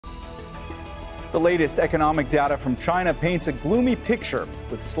The latest economic data from China paints a gloomy picture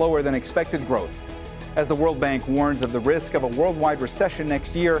with slower than expected growth. As the World Bank warns of the risk of a worldwide recession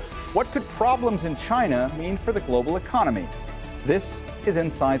next year, what could problems in China mean for the global economy? This is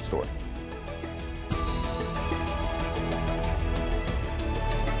Inside Story.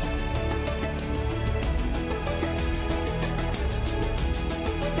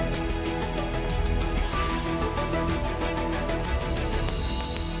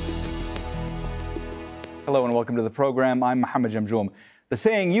 Hello and welcome to the program. I'm Mohommad Jamjoom. The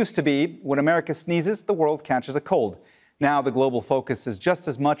saying used to be, when America sneezes, the world catches a cold. Now the global focus is just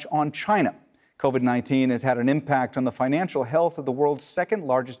as much on China. COVID-19 has had an impact on the financial health of the world's second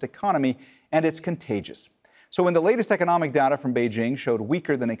largest economy, and it's contagious. So when the latest economic data from Beijing showed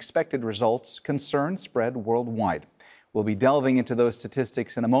weaker than expected results, concern spread worldwide. We'll be delving into those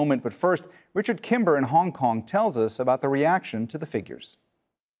statistics in a moment, but first, Richard Kimber in Hong Kong tells us about the reaction to the figures.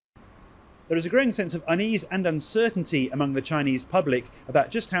 There is a growing sense of unease and uncertainty among the Chinese public about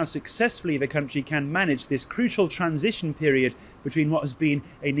just how successfully the country can manage this crucial transition period between what has been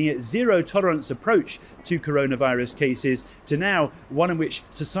a near zero-tolerance approach to coronavirus cases to now one in which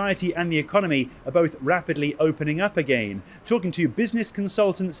society and the economy are both rapidly opening up again. Talking to business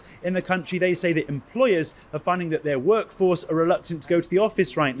consultants in the country, they say that employers are finding that their workforce are reluctant to go to the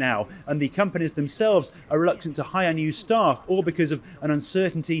office right now, and the companies themselves are reluctant to hire new staff, all because of an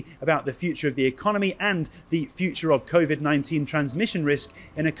uncertainty about the future of the economy and the future of COVID-19 transmission risk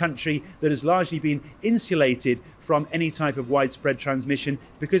in a country that has largely been insulated from any type of widespread transmission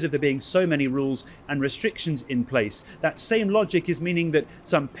because of there being so many rules and restrictions in place. That same logic is meaning that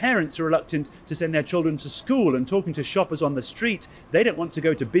some parents are reluctant to send their children to school, and talking to shoppers on the street, they don't want to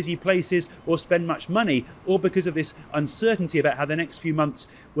go to busy places or spend much money, all because of this uncertainty about how the next few months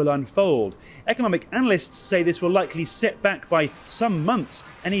will unfold. Economic analysts say this will likely set back by some months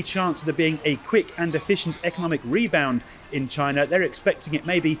any chance of there being a quick and efficient economic rebound in China. They're expecting it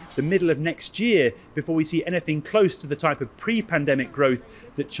maybe the middle of next year before we see anything close to the type of pre-pandemic growth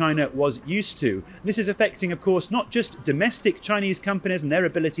that China was used to. This is affecting, of course, not just domestic Chinese companies and their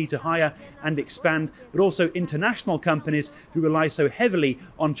ability to hire and expand, but also international companies who rely so heavily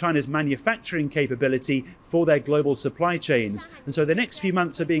on China's manufacturing capability for their global supply chains. And so the next few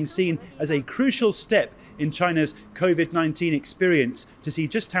months are being seen as a crucial step in China's COVID-19 experience to see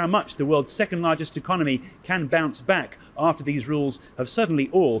just how much the world's second largest economy can bounce back after these rules have suddenly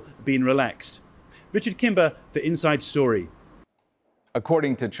all been relaxed. Richard Kimber for Inside Story.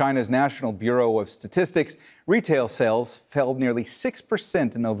 According to China's National Bureau of Statistics, retail sales fell nearly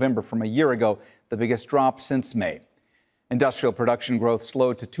 6% in November from a year ago, the biggest drop since May. Industrial production growth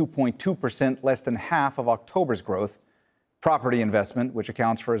slowed to 2.2%, less than half of October's growth. Property investment, which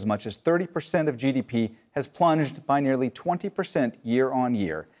accounts for as much as 30% of GDP, has plunged by nearly 20% year on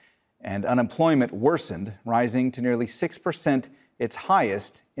year. And unemployment worsened, rising to nearly 6%, its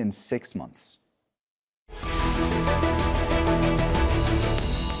highest in 6 months.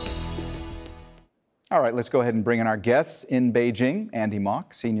 All right, let's go ahead and bring in our guests in Beijing. Andy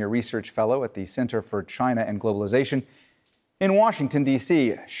Mock, Senior Research Fellow at the Center for China and Globalization. In Washington,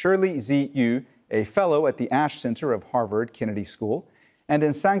 D.C., Shirley Yu, a Fellow at the Ash Center of Harvard Kennedy School. And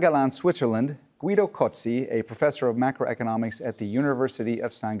in Gallen, Switzerland, Guido Cozzi, a Professor of Macroeconomics at the University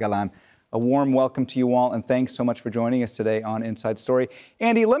of Gallen. A warm welcome to you all, and thanks so much for joining us today on Inside Story.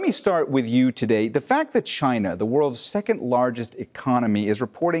 Andy, let me start with you today. The fact that China, the world's second largest economy, is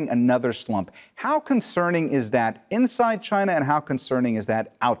reporting another slump, how concerning is that inside China, and how concerning is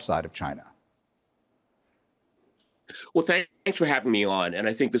that outside of China? Well, thanks for having me on, and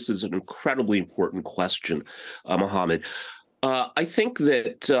I think this is an incredibly important question, Mohommad. I think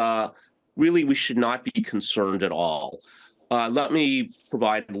that really we should not be concerned at all. Let me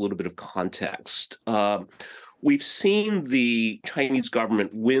provide a little bit of context. We've seen the Chinese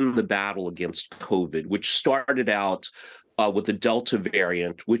government win the battle against COVID, which started out with the Delta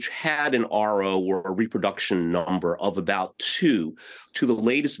variant, which had an RO, or a reproduction number, of about 2, to the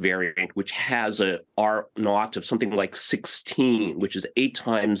latest variant, which has a R0 of something like 16, which is 8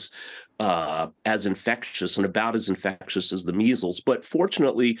 times as infectious and about as infectious as the measles, but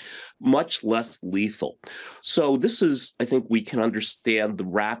fortunately much less lethal. So this is, I think we can understand the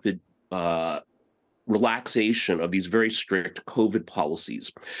rapid relaxation of these very strict COVID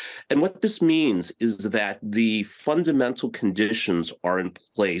policies. And what this means is that the fundamental conditions are in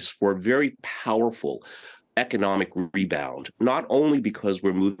place for a very powerful economic rebound, not only because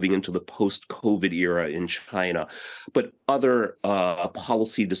we're moving into the post-COVID era in China, but other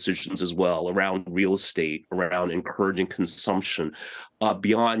policy decisions as well around real estate, around encouraging consumption,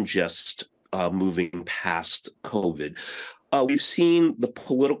 beyond just moving past COVID. we've seen the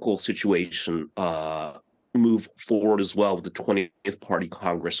political situation move forward as well with the 20th Party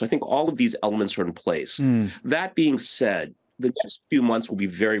Congress. So I think all of these elements are in place. That being said, the next few months will be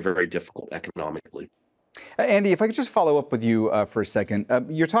very, very difficult economically. Andy, if I could just follow up with you for a second.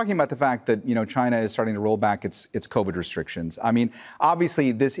 You're talking about the fact that, China is starting to roll back its COVID restrictions. I mean,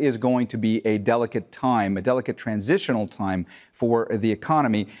 obviously, this is going to be a delicate time, a delicate transitional time for the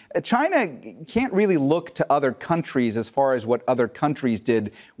economy. China can't really look to other countries as far as what other countries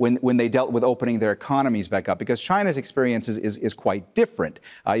did when they dealt with opening their economies back up, because China's experience is quite different.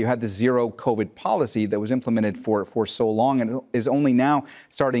 You had this zero COVID policy that was implemented for so long and is only now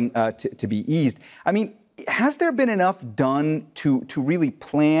starting to be eased. I mean, has there been enough done to really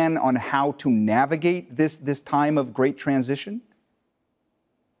plan on how to navigate this time of great transition?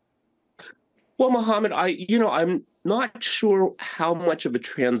 Well, Mohommad, I'm not sure how much of a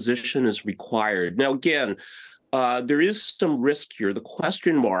transition is required. Now, again, there is some risk here. The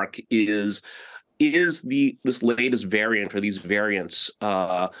question mark is this latest variant or these variants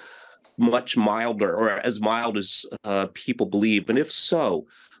much milder or as mild as people believe? And if so,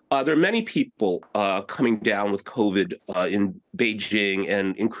 there are many people coming down with COVID in Beijing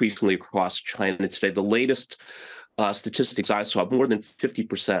and increasingly across China today. The latest statistics I saw, more than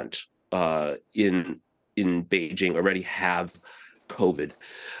 50% in Beijing already have COVID.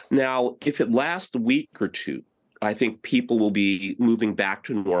 Now, if it lasts a week or two, I think people will be moving back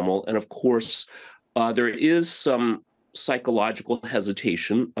to normal. And of course, there is some psychological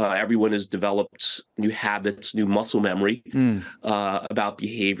hesitation. Everyone has developed new habits, new muscle memory about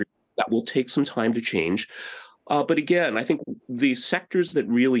behavior. That will take some time to change. But again, I think the sectors that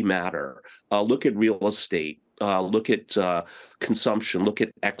really matter, look at real estate, look at consumption, look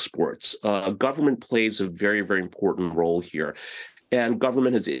at exports. Government plays a very, very important role here. And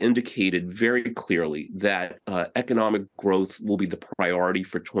government has indicated very clearly that economic growth will be the priority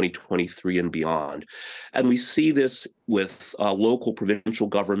for 2023 and beyond. And we see this with local provincial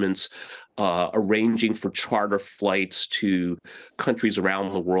governments arranging for charter flights to countries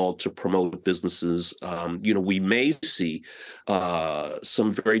around the world to promote businesses. We may see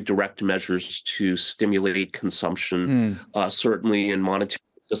some very direct measures to stimulate consumption, certainly in monetary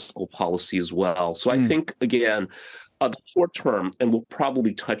fiscal policy as well. So I think, again, the short term, and we'll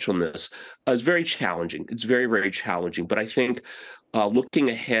probably touch on this, is very challenging. It's very, very challenging. But I think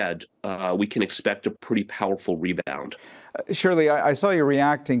looking ahead, we can expect a pretty powerful rebound. Shirley, I saw you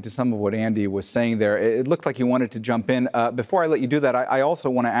reacting to some of what Andy was saying there. It looked like you wanted to jump in. Before I let you do that, I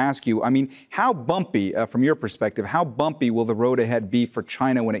also want to ask you, I mean, how bumpy, from your perspective, how bumpy will the road ahead be for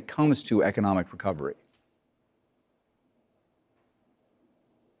China when it comes to economic recovery?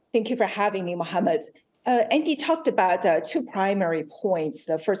 Thank you for having me, Mohommad. Andy talked about two primary points.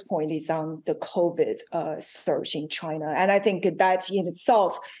 The first point is on the COVID surge in China. And I think that in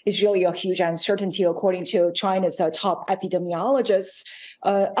itself is really a huge uncertainty. According to China's top epidemiologists,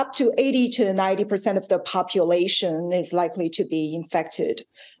 up to 80 to 90% of the population is likely to be infected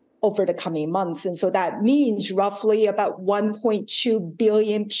over the coming months. And so that means roughly about 1.2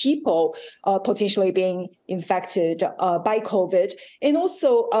 billion people potentially being infected by COVID. And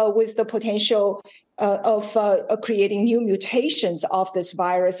also with the potential of creating new mutations of this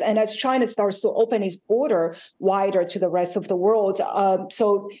virus. And as China starts to open its border wider to the rest of the world,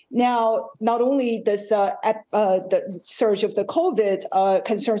 so now not only does the surge of the COVID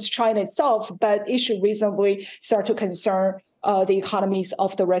concerns China itself, but it should reasonably start to concern the economies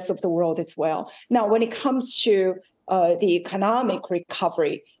of the rest of the world as well. Now, when it comes to the economic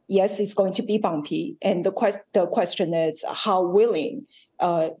recovery, yes, it's going to be bumpy. And the question is how willing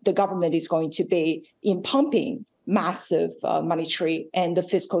the government is going to be in pumping massive monetary and the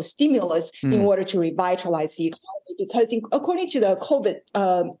fiscal stimulus in order to revitalize the economy. Because according to the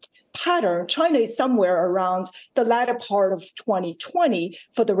COVID pattern, China is somewhere around the latter part of 2020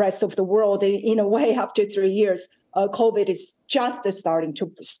 for the rest of the world. In a way, after 3 years, COVID is just starting to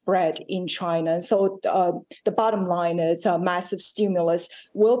spread in China. So the bottom line is a massive stimulus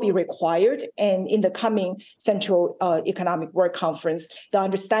will be required. And in the coming Central Economic Work Conference, the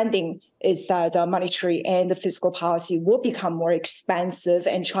understanding is that the monetary and the fiscal policy will become more expansive,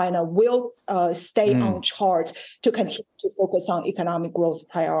 and China will stay on chart to continue to focus on economic growth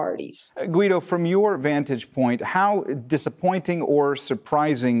priorities. Guido, from your vantage point, how disappointing or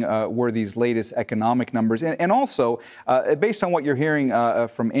surprising were these latest economic numbers? And also, based on what you're hearing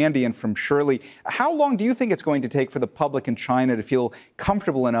from Andy and from Shirley, how long do you think it's going to take for the public in China to feel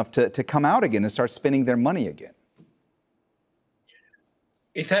comfortable enough to come out again and start spending their money again?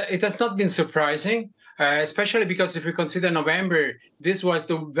 It has not been surprising. especially because if you consider November, this was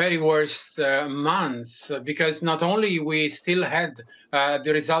the very worst month, because not only we still had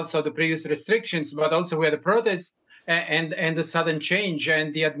the results of the previous restrictions, but also we had a protest and the sudden change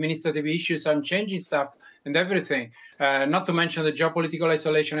and the administrative issues on changing stuff and everything, not to mention the geopolitical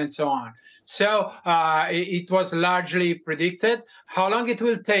isolation and so on. So it was largely predicted. How long it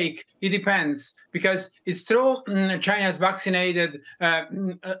will take, it depends, because it's true China has vaccinated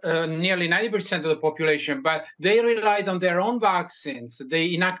nearly 90% of the population, but they relied on their own vaccines. They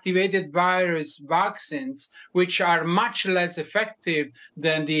inactivated virus vaccines, which are much less effective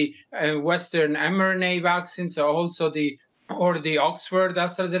than the Western mRNA vaccines, or the Oxford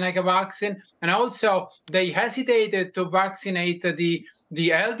AstraZeneca vaccine. And also, they hesitated to vaccinate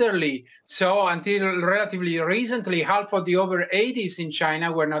the elderly. So until relatively recently, half of the over 80s in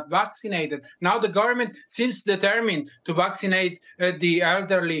China were not vaccinated. Now the government seems determined to vaccinate the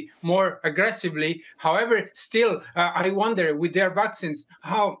elderly more aggressively. However, still, I wonder with their vaccines,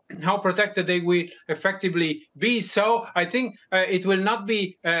 how protected they will effectively be. So I think it will not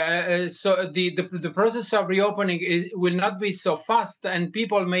be, so the process of reopening will not be so fast, and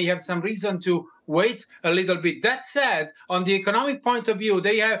people may have some reason to wait a little bit. That said, on the economic point of view,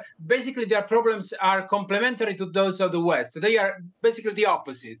 they have basically their problems are complementary to those of the West. They are basically the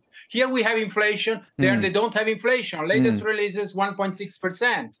opposite. Here we have inflation. There they don't have inflation. Latest release is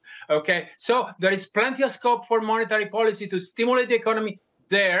 1.6%. Okay, so there is plenty of scope for monetary policy to stimulate the economy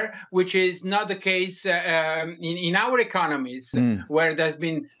there, which is not the case in our economies, where there's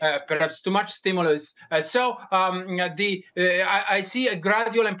been perhaps too much stimulus. So I see a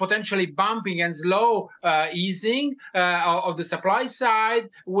gradual and potentially bumping and slow easing of the supply side,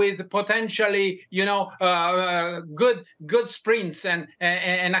 with potentially, good sprints and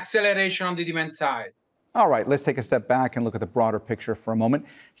acceleration on the demand side. All right, let's take a step back and look at the broader picture for a moment.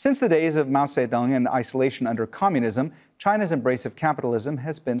 Since the days of Mao Zedong and isolation under communism, China's embrace of capitalism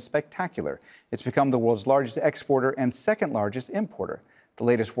has been spectacular. It's become the world's largest exporter and second largest importer. The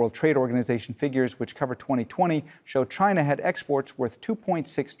latest World Trade Organization figures, which cover 2020, show China had exports worth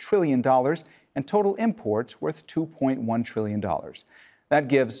 $2.6 trillion and total imports worth $2.1 trillion. That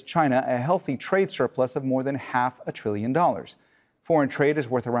gives China a healthy trade surplus of more than $500 billion. Foreign trade is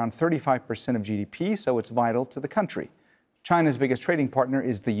worth around 35% of GDP, so it's vital to the country. China's biggest trading partner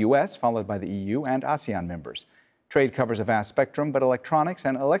is the U.S., followed by the EU and ASEAN members. Trade covers a vast spectrum, but electronics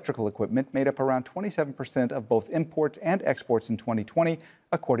and electrical equipment made up around 27% of both imports and exports in 2020,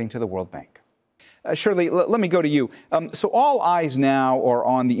 according to the World Bank. Shirley, let me go to you. So all eyes now are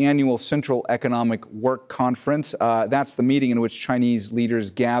on the annual Central Economic Work Conference. That's the meeting in which Chinese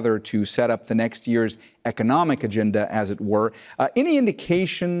leaders gather to set up the next year's economic agenda, as it were. Any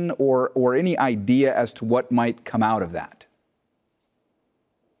indication or any idea as to what might come out of that?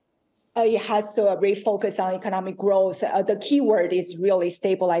 It has to refocus on economic growth. The key word is really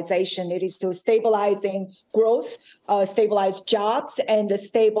stabilization. It is to stabilizing growth, stabilize jobs, and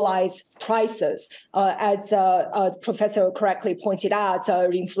stabilize prices. As Professor correctly pointed out,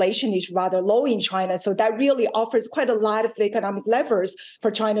 inflation is rather low in China, so that really offers quite a lot of economic levers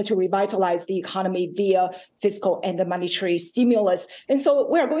for China to revitalize the economy via fiscal and monetary stimulus. And so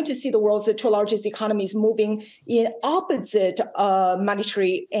we are going to see the world's two largest economies moving in opposite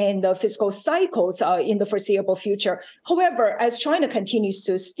monetary and fiscal cycles in the foreseeable future. However, as China continues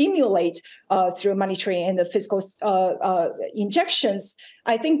to stimulate through monetary and the fiscal injections,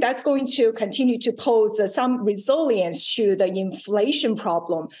 I think that's going to continue to pose some resilience to the inflation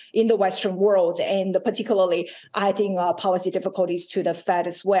problem in the Western world, and particularly adding policy difficulties to the Fed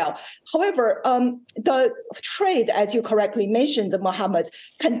as well. However, the trade, as you correctly mentioned, Mohommad,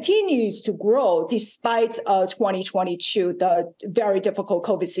 continues to grow despite 2022, the very difficult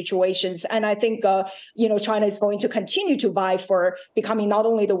COVID situations. And I think China is going to continue to vie for becoming not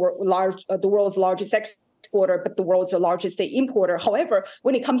only the world's largest exporter, but the world's largest importer. However,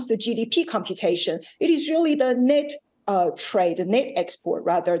 when it comes to GDP computation, it is really the net trade, the net export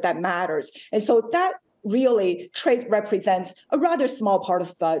rather, that matters. And so that really, trade represents a rather small part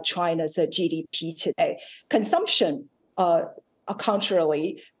of China's GDP today. Consumption,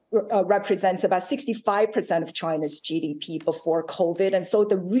 contrarily, represents about 65% of China's GDP before COVID. And so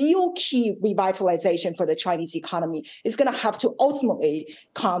the real key revitalization for the Chinese economy is going to have to ultimately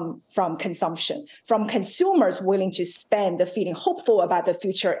come from consumption, from consumers willing to spend, feeling hopeful about the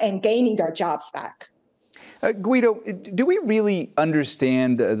future and gaining their jobs back. Guido, do we really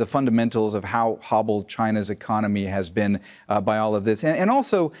understand the fundamentals of how hobbled China's economy has been by all of this? And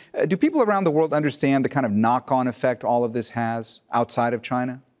also, do people around the world understand the kind of knock-on effect all of this has outside of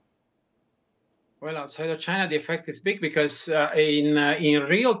China? Well, outside of China, the effect is big because in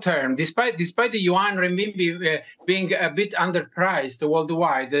real term, despite the yuan renminbi being a bit underpriced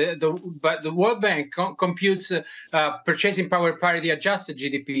worldwide, but the World Bank computes purchasing power parity adjusted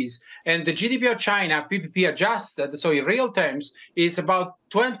GDPs, and the GDP of China, PPP adjusted, so in real terms, is about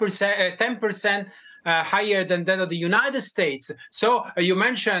 20%, 10%. Higher than that of the United States. So you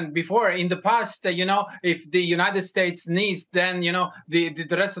mentioned before in the past, if the United States needs, then, the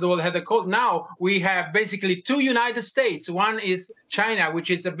rest of the world had a cold. Now we have basically two United States. One is China,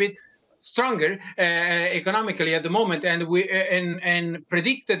 which is a bit stronger economically at the moment, and and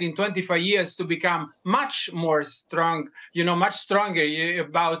predicted in 25 years to become much more strong, much stronger,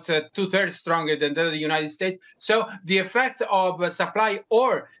 about 2/3 stronger than the United States. So the effect of supply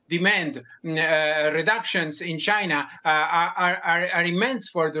or demand reductions in China are immense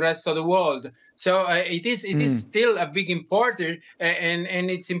for the rest of the world. So it is still a big importer,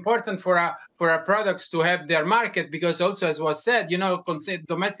 and it's important for our products to have their market, because also, as was said,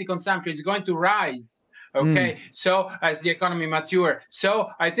 domestic consumption is going to rise. Okay, so as the economy mature, so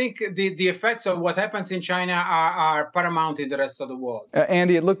I think the effects of what happens in China are paramount in the rest of the world.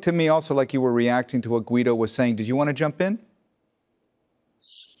 Andy, it looked to me also like you were reacting to what Guido was saying. Did you want to jump in?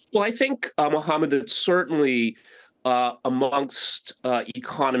 Well, I think, Mohommad, that certainly amongst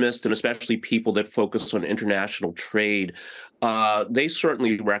economists, and especially people that focus on international trade, they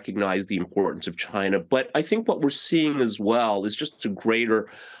certainly recognize the importance of China. But I think what we're seeing as well is just a greater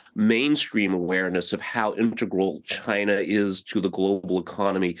mainstream awareness of how integral China is to the global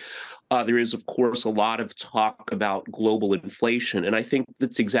economy. There is, of course, a lot of talk about global inflation, and I think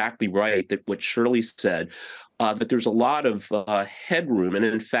that's exactly right, that what Shirley said, that there's a lot of headroom. And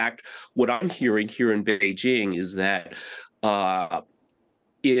in fact, what I'm hearing here in Beijing is that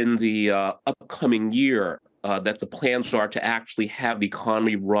in the upcoming year, that the plans are to actually have the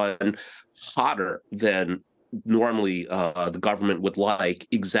economy run hotter than normally the government would like,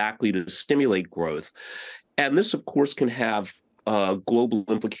 exactly to stimulate growth. And this, of course, can have global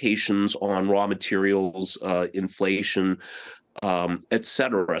implications on raw materials, inflation, et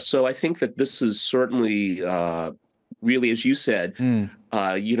cetera. So I think that this is certainly really, as you said,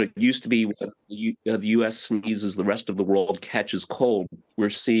 it used to be the U.S. sneezes, the rest of the world catches cold. We're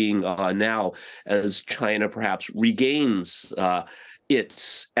seeing now, as China perhaps regains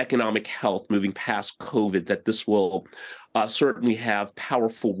its economic health, moving past COVID, that this will certainly have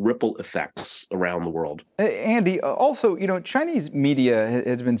powerful ripple effects around the world. Andy, also, Chinese media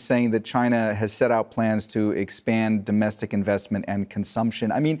has been saying that China has set out plans to expand domestic investment and consumption.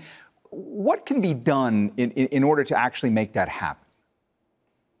 I mean, what can be done in order to actually make that happen?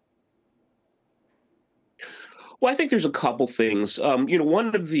 Well, I think there's a couple things.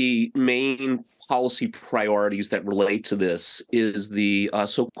 One of the main policy priorities that relate to this is the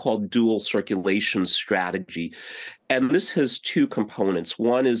so-called dual circulation strategy. And this has two components.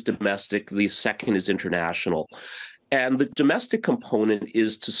 One is domestic, the second is international. And the domestic component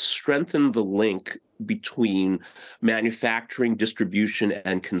is to strengthen the link between manufacturing, distribution,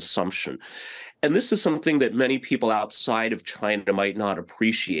 and consumption. And this is something that many people outside of China might not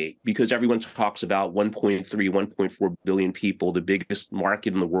appreciate, because everyone talks about 1.3, 1.4 billion people, the biggest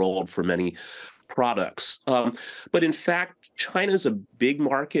market in the world for many products. But in fact, China is a big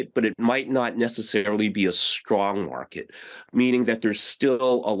market, but it might not necessarily be a strong market, meaning that there's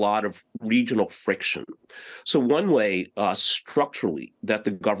still a lot of regional friction. So one way structurally that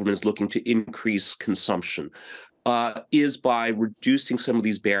the government is looking to increase consumption is by reducing some of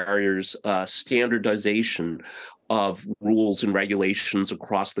these barriers, standardization of rules and regulations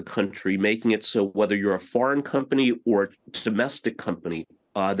across the country, making it so whether you're a foreign company or a domestic company,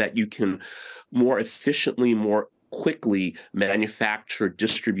 that you can more efficiently, more quickly manufacture,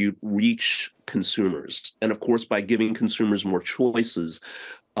 distribute, reach consumers. And of course, by giving consumers more choices,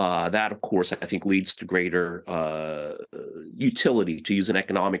 that, of course, I think leads to greater utility, to use an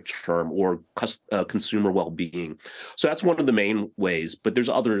economic term, or consumer well-being. So that's one of the main ways, but there's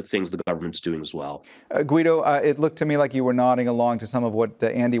other things the government's doing as well. Guido, it looked to me like you were nodding along to some of what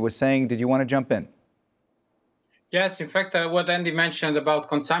Andy was saying. Did you want to jump in? Yes, in fact, what Andy mentioned about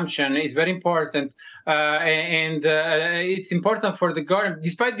consumption is very important, and it's important for the government.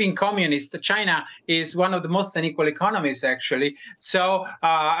 Despite being communist, China is one of the most unequal economies, actually. So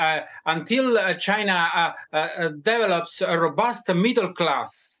until China develops a robust middle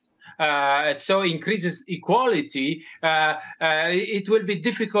class, so increases equality, it will be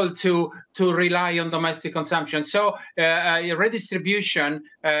difficult to rely on domestic consumption. So redistribution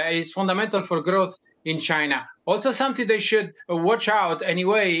is fundamental for growth in China. Also, something they should watch out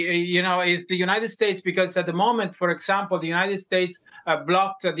anyway, is the United States, because at the moment, for example, the United States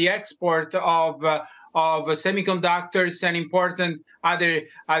blocked the export of semiconductors and important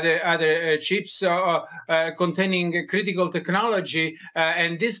other chips containing critical technology,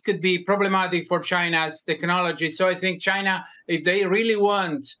 and this could be problematic for China's technology. So I think China, if they really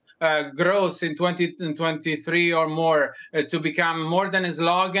want growth in 2023 or more to become more than a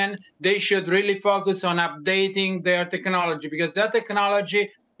slogan, they should really focus on updating their technology, because that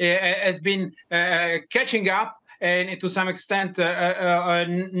technology has been catching up, and to some extent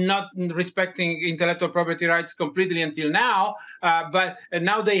not respecting intellectual property rights completely until now. But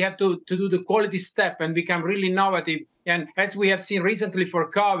now they have to do the quality step and become really innovative. And as we have seen recently for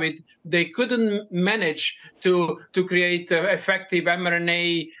COVID, they couldn't manage to create effective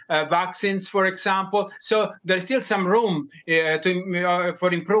mRNA vaccines, for example. So there's still some room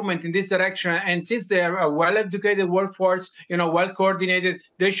for improvement in this direction. And since they are a well-educated workforce, well coordinated,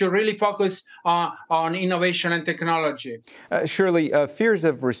 they should really focus on innovation and technology. Shirley, fears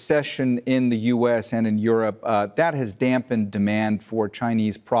of recession in the U.S. and in Europe, that has dampened demand for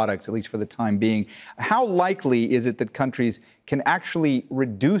Chinese products, at least for the time being. How likely is it that countries can actually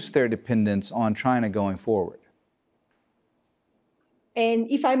reduce their dependence on China going forward?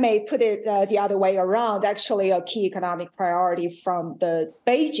 And if I may put it the other way around, actually a key economic priority from the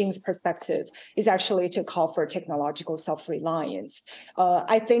Beijing's perspective is actually to call for technological self-reliance.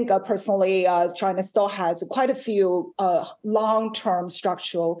 I think personally, China still has quite a few long-term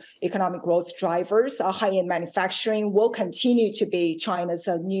structural economic growth drivers. High-end manufacturing will continue to be China's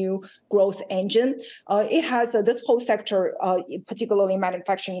new growth engine. It has this whole sector, particularly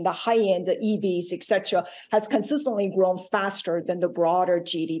manufacturing, the high-end, the EVs, etc., has consistently grown faster than the broader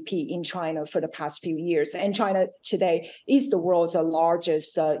GDP in China for the past few years. And China today is the world's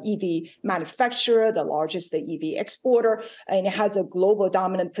largest EV manufacturer, the largest EV exporter, and it has a global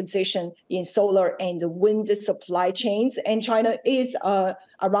dominant position in solar and wind supply chains. And China is,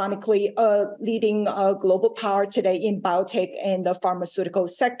 ironically, a leading global power today in biotech and the pharmaceutical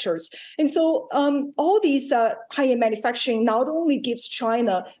sectors. And so all these high-end manufacturing not only gives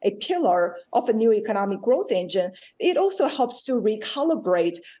China a pillar of a new economic growth engine, it also helps to recalibrate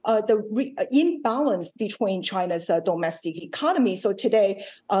the imbalance between China's domestic economy. So today,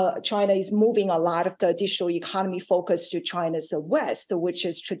 China is moving a lot of the digital economy focus to China's West, which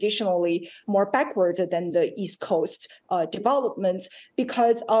is traditionally more backward than the East Coast development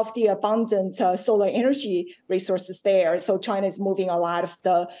because of the abundant solar energy resources there. So China is moving a lot of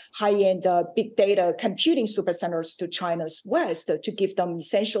the high-end big data computing supercenters to China's West to give them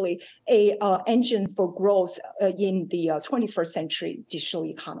essentially a engine for growth in the 21st century digital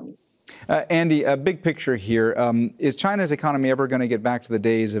economy. Andy, a big picture here. Is China's economy ever going to get back to the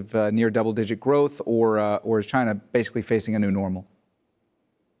days of near double-digit growth, or is China basically facing a new normal?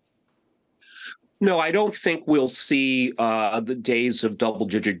 No, I don't think we'll see the days of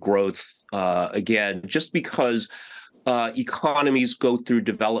double-digit growth again, just because economies go through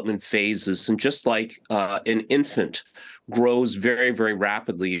development phases. And just like an infant grows very, very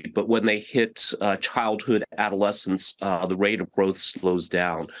rapidly, but when they hit childhood, adolescence, the rate of growth slows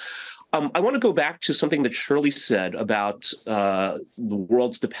down. I want to go back to something that Shirley said about the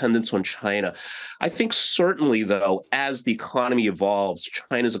world's dependence on China. I think certainly, though, as the economy evolves,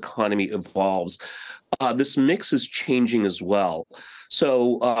 China's economy evolves, this mix is changing as well.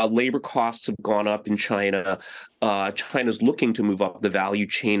 So labor costs have gone up in China. China's looking to move up the value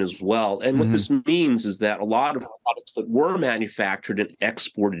chain as well. And what this means is that a lot of products that were manufactured and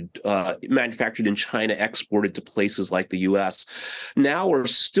exported, manufactured in China, exported to places like the U.S., now are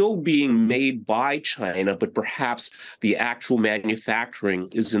still being made by China, but perhaps the actual manufacturing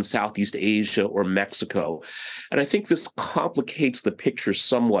is in Southeast Asia or Mexico. And I think this complicates the picture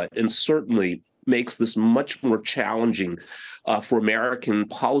somewhat, and certainly makes this much more challenging for American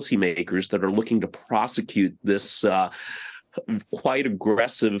policymakers that are looking to prosecute this quite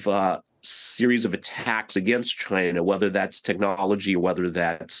aggressive series of attacks against China, whether that's technology or whether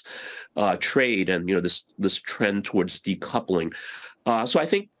that's trade, and this trend towards decoupling. So I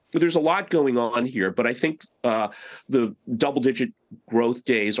think there's a lot going on here, but I think the double-digit growth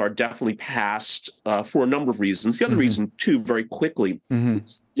days are definitely past for a number of reasons. The other reason, too, very quickly,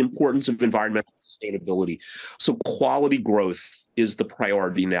 is the importance of environmental sustainability. So quality growth is the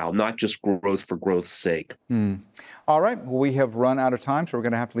priority now, not just growth for growth's sake. All right. Well, we have run out of time, so we're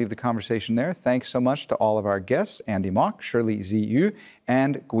going to have to leave the conversation there. Thanks so much to all of our guests, Andy Mock, Shirley Ziyu,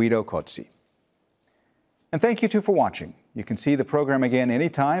 and Guido Cozzi. And thank you, too, for watching. You can see the program again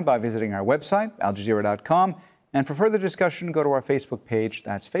anytime by visiting our website, aljazeera.com, And for further discussion, go to our Facebook page.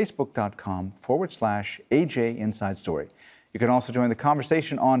 That's facebook.com/AJ Inside Story. You can also join the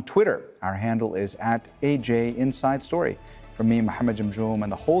conversation on Twitter. Our handle is @AJ Inside Story. From me, Mohommad Jamjoom,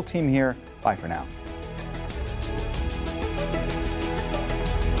 and the whole team here, bye for now.